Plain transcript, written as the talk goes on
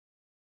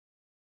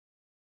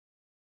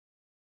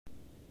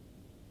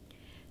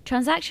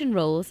Transaction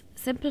Rules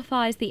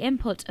simplifies the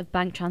input of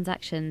bank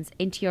transactions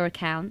into your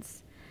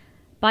accounts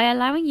by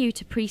allowing you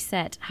to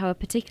preset how a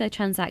particular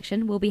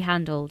transaction will be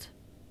handled.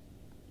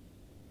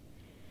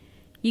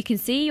 You can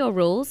see your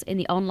rules in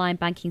the Online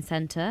Banking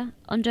Centre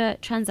under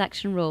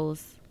Transaction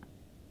Rules.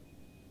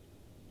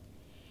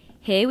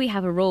 Here we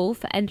have a rule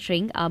for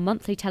entering our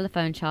monthly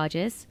telephone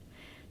charges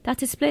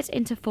that is split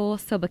into 4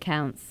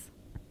 sub-accounts.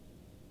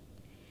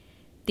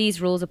 These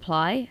rules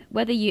apply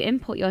whether you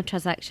import your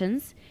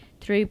transactions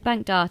through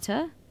bank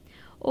data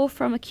or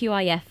from a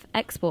QIF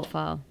export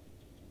file.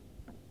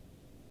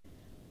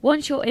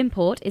 Once your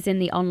import is in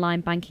the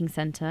Online Banking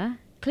Centre,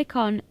 click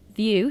on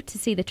View to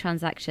see the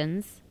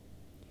transactions.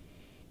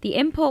 The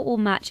import will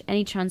match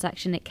any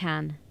transaction it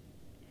can.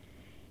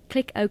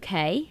 Click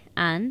OK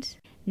and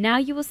now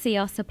you will see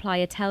our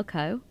supplier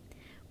telco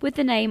with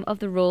the name of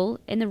the rule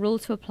in the Rule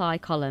to Apply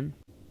column.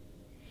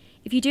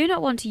 If you do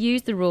not want to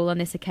use the rule on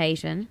this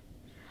occasion,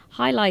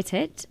 highlight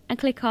it and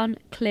click on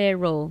Clear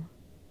Rule.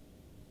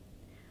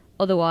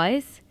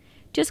 Otherwise,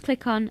 just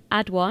click on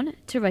Add One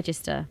to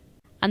register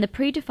and the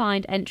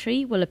predefined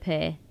entry will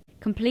appear,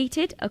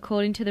 completed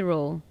according to the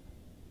rule.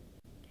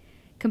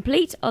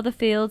 Complete other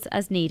fields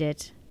as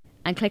needed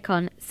and click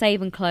on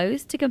Save and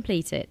Close to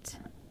complete it.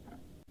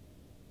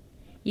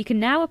 You can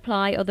now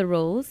apply other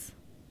rules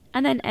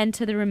and then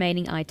enter the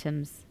remaining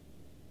items.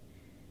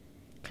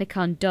 Click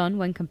on Done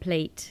when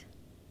complete.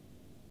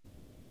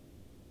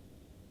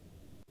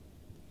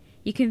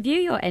 You can view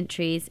your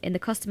entries in the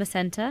Customer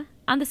Centre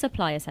and the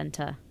Supplier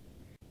Centre.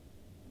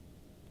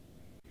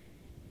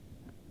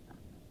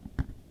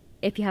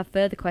 If you have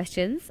further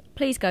questions,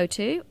 please go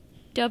to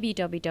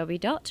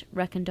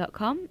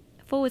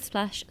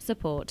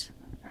www.reckon.com/support.